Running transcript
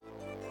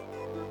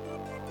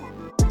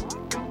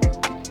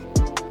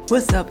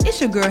What's up? It's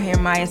your girl here,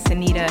 Maya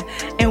Sanita,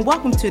 and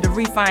welcome to the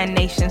Refined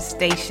Nation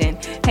Station.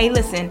 Hey,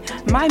 listen,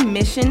 my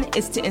mission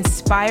is to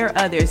inspire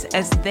others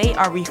as they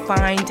are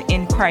refined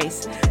in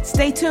Christ.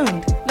 Stay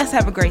tuned. Let's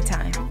have a great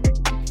time.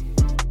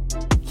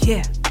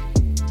 Yeah.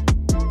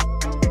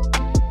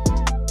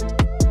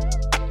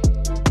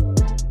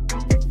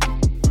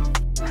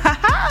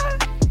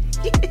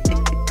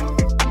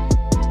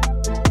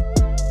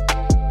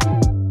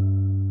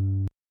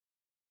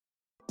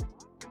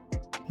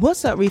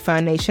 What's up,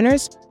 Refined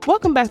Nationers?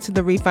 Welcome back to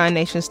the Refined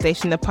Nation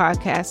Station, the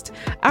podcast.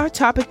 Our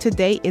topic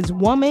today is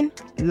woman,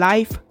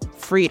 life,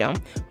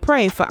 freedom.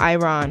 Pray for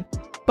Iran.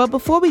 But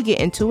before we get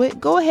into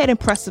it, go ahead and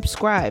press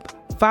subscribe,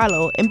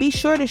 follow, and be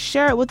sure to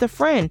share it with a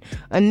friend,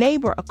 a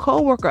neighbor, a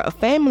coworker, a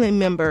family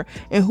member,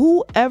 and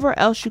whoever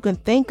else you can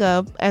think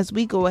of as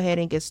we go ahead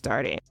and get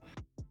started.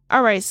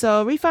 All right,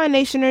 so Refined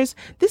Nationers,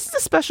 this is a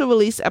special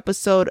release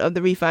episode of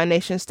the Refined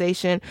Nation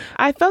Station.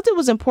 I felt it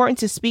was important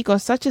to speak on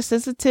such a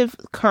sensitive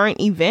current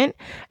event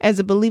as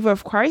a believer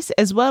of Christ,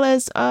 as well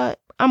as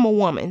I'm a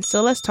woman,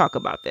 so let's talk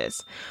about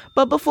this.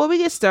 But before we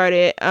get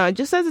started,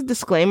 just as a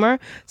disclaimer,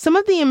 some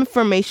of the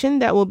information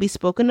that will be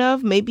spoken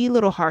of may be a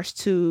little harsh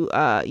to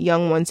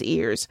young ones'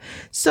 ears.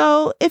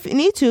 So if you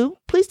need to,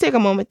 please take a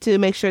moment to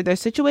make sure they're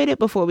situated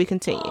before we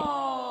continue.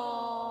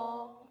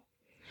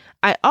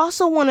 I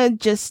also want to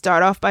just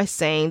start off by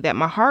saying that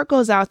my heart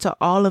goes out to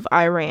all of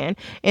Iran,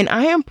 and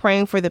I am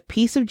praying for the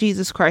peace of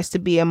Jesus Christ to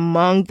be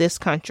among this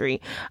country.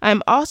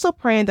 I'm also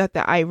praying that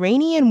the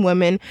Iranian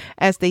women,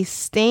 as they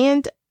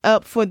stand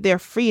up for their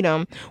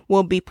freedom,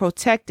 will be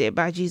protected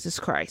by Jesus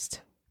Christ.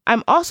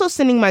 I'm also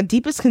sending my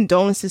deepest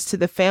condolences to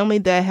the family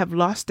that have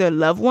lost their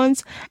loved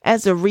ones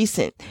as of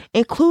recent,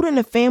 including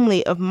the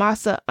family of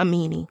Mahsa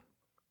Amini.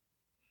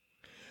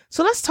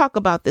 So let's talk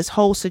about this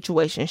whole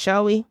situation,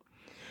 shall we?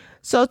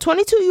 So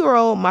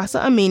 22-year-old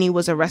Mahsa Amini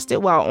was arrested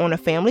while on a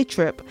family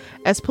trip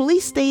as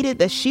police stated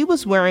that she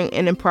was wearing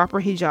an improper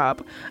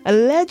hijab.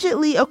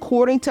 Allegedly,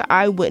 according to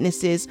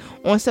eyewitnesses,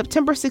 on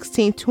September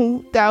 16,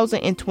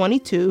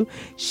 2022,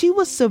 she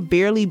was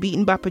severely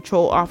beaten by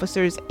patrol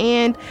officers,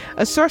 and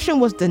assertion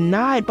was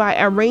denied by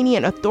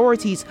Iranian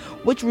authorities,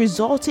 which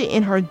resulted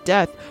in her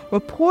death,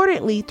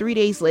 reportedly 3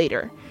 days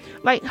later.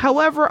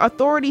 However,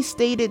 authorities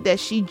stated that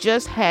she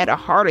just had a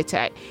heart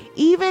attack,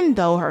 even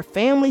though her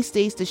family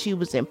states that she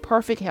was in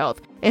perfect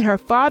health, and her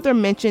father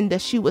mentioned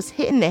that she was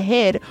hit in the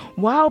head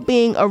while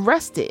being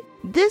arrested.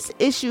 This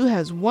issue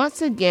has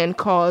once again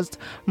caused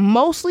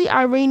mostly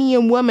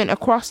Iranian women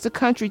across the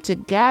country to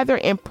gather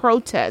and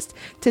protest,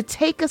 to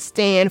take a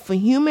stand for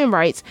human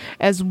rights,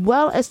 as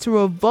well as to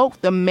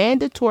revoke the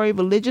mandatory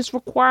religious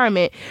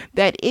requirement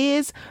that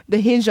is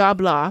the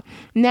hijab law.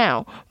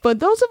 Now, for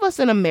those of us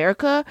in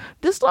America,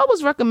 this law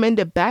was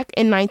recommended back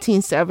in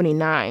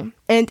 1979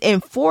 and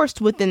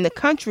enforced within the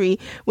country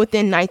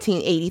within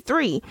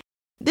 1983.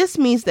 This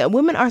means that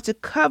women are to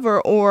cover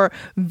or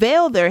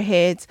veil their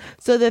heads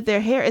so that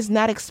their hair is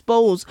not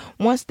exposed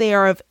once they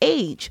are of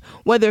age,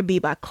 whether it be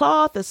by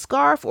cloth, a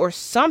scarf, or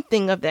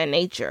something of that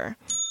nature.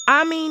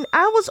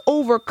 I was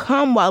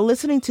overcome while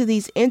listening to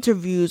these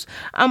interviews.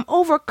 I'm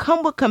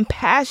overcome with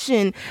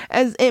compassion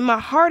and my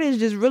heart is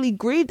just really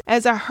grieved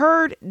as I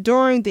heard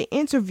during the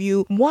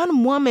interview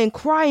one woman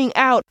crying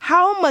out,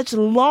 "How much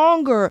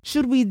longer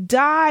should we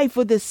die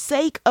for the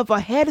sake of a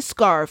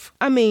headscarf?"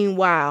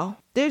 Wow.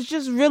 There's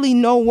just really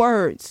no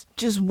words.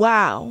 Just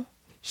wow.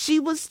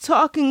 She was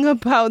talking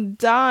about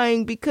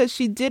dying because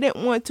she didn't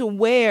want to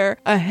wear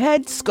a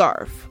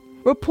headscarf.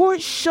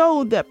 Reports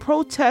showed that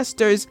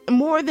protesters,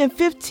 more than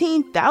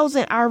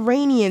 15,000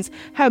 Iranians,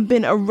 have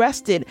been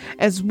arrested,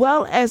 as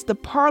well as the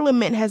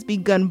parliament has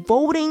begun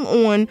voting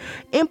on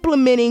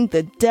implementing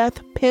the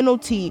death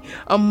penalty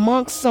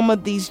amongst some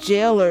of these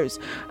jailers.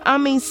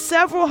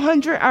 Several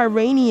hundred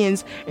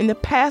Iranians in the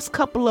past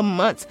couple of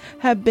months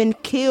have been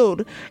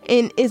killed,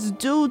 and it's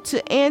due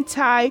to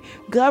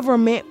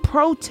anti-government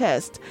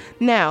protest.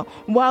 Now,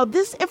 while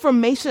this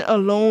information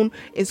alone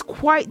is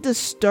quite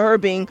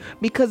disturbing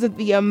because of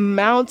the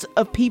amount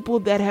of people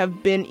that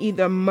have been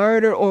either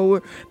murdered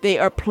or they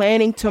are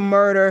planning to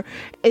murder,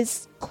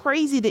 it's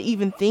crazy to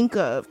even think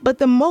of. But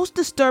the most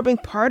disturbing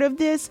part of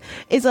this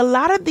is a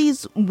lot of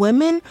these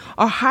women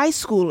are high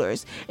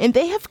schoolers and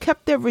they have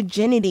kept their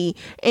virginity,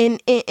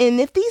 and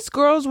if these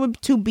girls were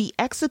to be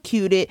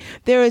executed,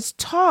 there is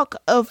talk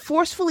of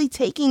forcefully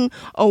taking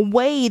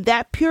away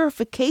that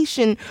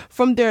purification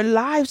from their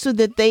lives so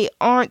that they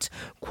aren't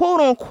quote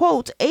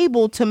unquote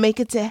able to make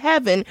it to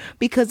heaven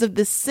because of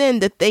the sin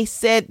that they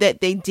said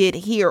that they did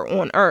here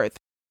on earth.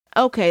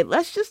 Okay,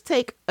 let's just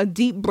take a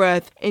deep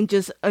breath and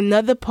just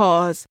another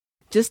pause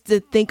just to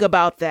think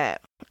about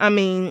that.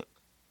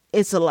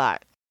 It's a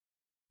lot.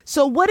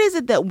 So what is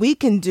it that we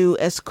can do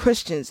as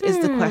Christians is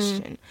the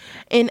question.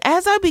 And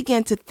as I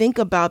began to think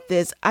about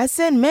this, I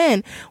said,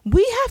 man,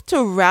 we have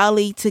to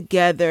rally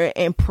together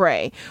and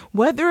pray,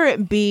 whether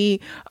it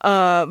be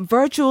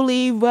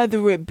virtually,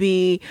 whether it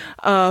be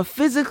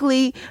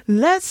physically.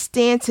 Let's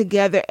stand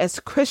together as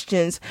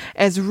Christians,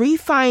 as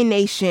Refined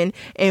Nation,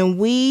 and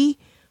we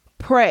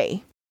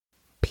pray,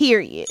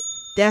 period.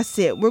 That's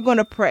it. We're going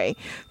to pray.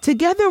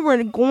 Together,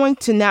 we're going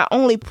to not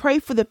only pray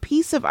for the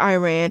peace of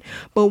Iran,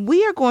 but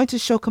we are going to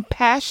show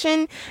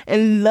compassion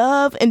and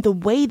love in the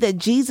way that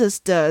Jesus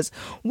does.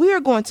 We are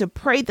going to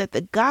pray that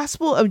the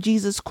gospel of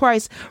Jesus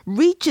Christ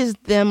reaches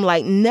them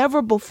like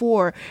never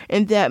before,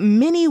 and that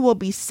many will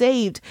be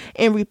saved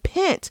and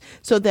repent,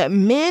 so that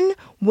men,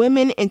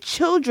 women, and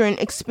children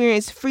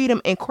experience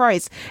freedom in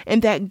Christ,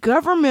 and that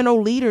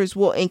governmental leaders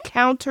will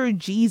encounter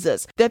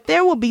Jesus, that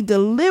there will be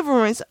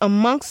deliverance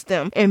amongst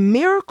them, and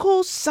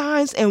miracles,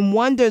 signs, and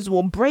wonders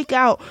will break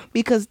out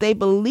because they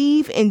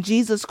believe in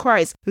Jesus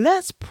Christ.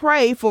 Let's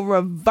pray for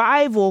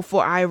revival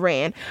for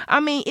Iran. I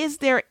mean, is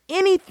there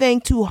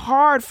anything too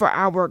hard for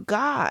our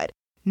God?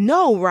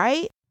 No,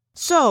 right?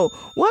 So,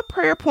 what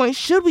prayer points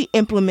should we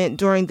implement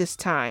during this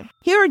time?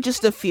 Here are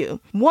just a few.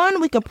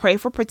 1, we can pray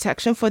for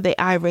protection for the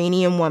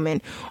Iranian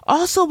woman.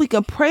 Also, we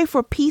can pray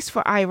for peace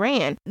for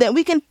Iran. That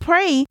we can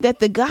pray that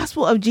the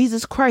gospel of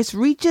Jesus Christ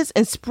reaches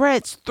and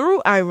spreads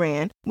through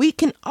Iran. We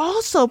can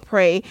also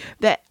pray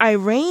that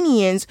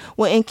Iranians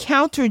will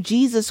encounter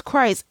Jesus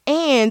Christ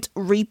and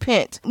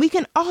repent. We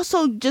can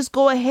also just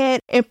go ahead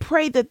and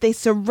pray that they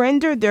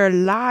surrender their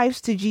lives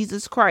to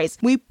Jesus Christ.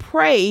 We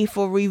pray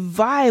for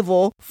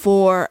revival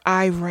for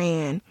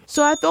Iran.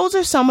 So those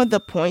are some of the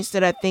points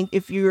that I think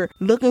if you're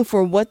looking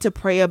for what to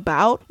pray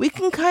about, we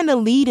can kind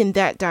of lead in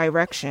that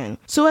direction.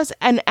 So as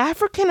an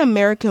African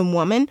American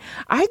woman,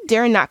 I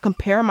dare not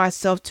compare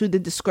myself to the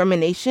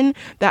discrimination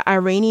that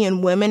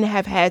Iranian women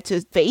have had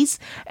to face,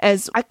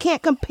 as I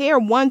can't compare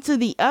one to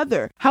the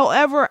other.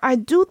 However, I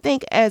do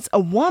think as a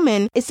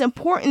woman, it's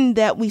important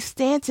that we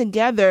stand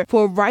together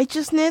for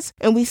righteousness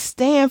and we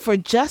stand for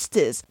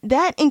justice.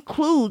 That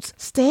includes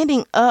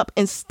standing up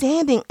and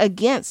standing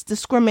against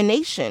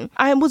discrimination.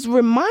 I was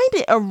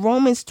reminded of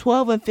Romans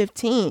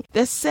 12:15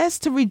 that says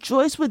to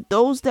rejoice with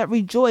those that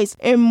rejoice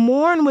and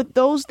mourn with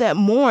those that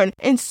mourn.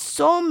 And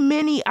so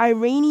many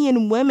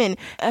Iranian women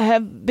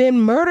have been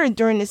murdered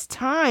during this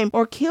time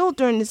or killed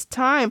during this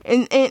time.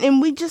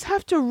 And we just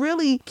have to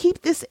really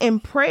keep this in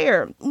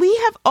prayer. We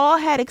have all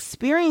had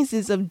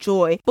experiences of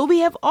joy, but we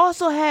have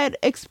also had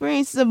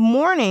experiences of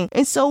mourning.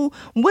 And so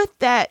with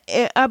that,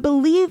 I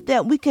believe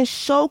that we can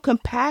show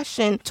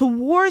compassion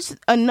towards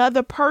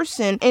another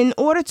person in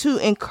order to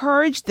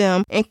encourage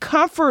them and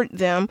comfort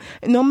them,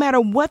 no matter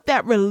what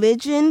that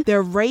religion,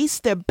 their race,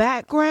 their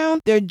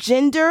background, their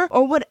gender,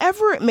 or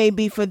whatever it may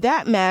be for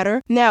that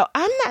matter. Now,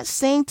 I'm not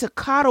saying to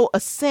coddle a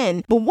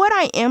sin, but what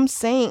I am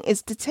saying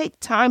is to take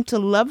time to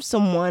love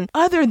someone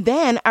other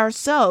than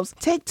ourselves.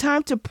 Take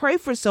time to pray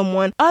for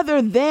someone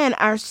other than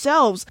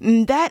ourselves.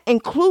 And that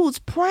includes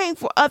praying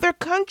for other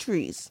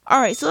countries.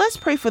 All right, so let's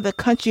pray for the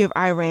country of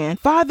Iran.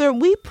 Father,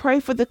 we pray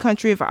for the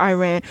country of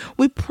Iran.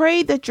 We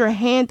pray that your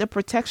hand of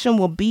protection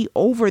will be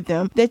over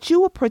them, that you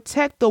will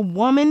protect the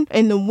woman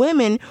and the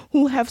women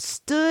who have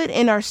stood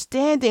and are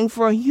standing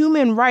for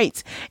human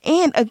rights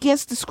and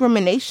against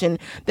discrimination,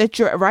 that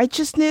your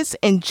righteousness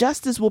and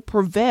justice will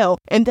prevail,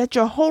 and that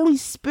your Holy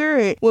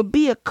Spirit will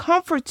be a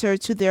comforter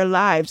to their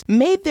lives.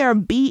 May there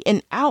be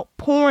an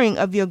outpouring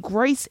of your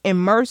grace and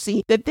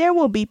mercy, that there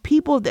will be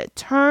people that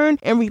turn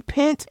and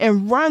repent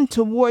and run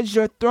towards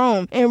your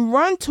throne and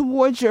run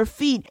towards your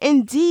feet.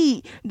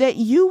 Indeed, that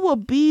you will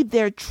be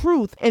their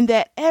truth, and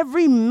that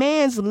every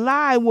man's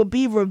lie will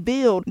be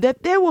revealed,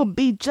 that there will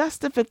be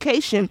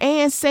justification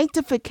and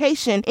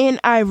sanctification in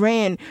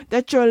Iran,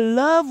 that your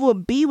love will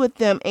be with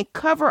them and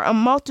cover a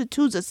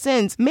multitude of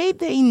sins. May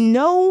they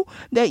know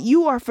that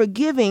you are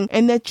forgiving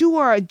and that you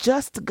are a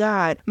just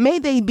God. May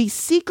they be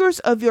seekers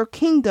of your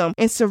kingdom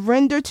and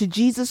surrender to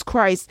Jesus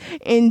Christ.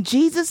 In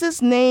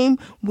Jesus' name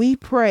we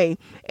pray.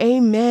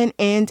 Amen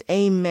and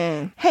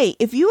amen. Hey,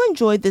 if you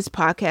enjoyed this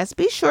podcast,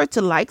 be sure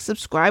to like,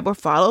 subscribe, or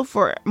follow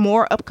for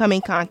more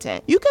upcoming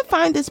content. You can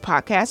find this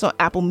podcast on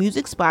Apple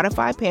Music,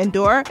 Spotify,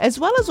 Pandora, as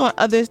well as on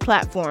other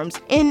platforms.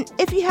 And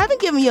if you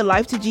haven't given your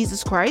life to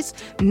Jesus Christ,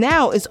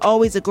 now is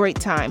always a great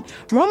time.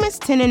 Romans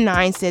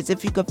 10:9 says,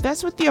 if you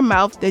confess with your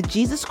mouth that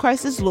Jesus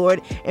Christ is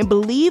Lord and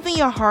believe in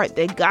your heart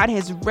that God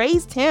has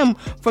raised him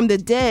from the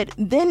dead,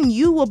 then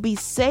you will be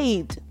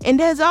saved. And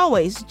as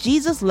always,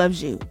 Jesus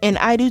loves you, and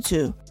I do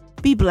too.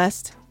 Be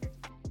blessed.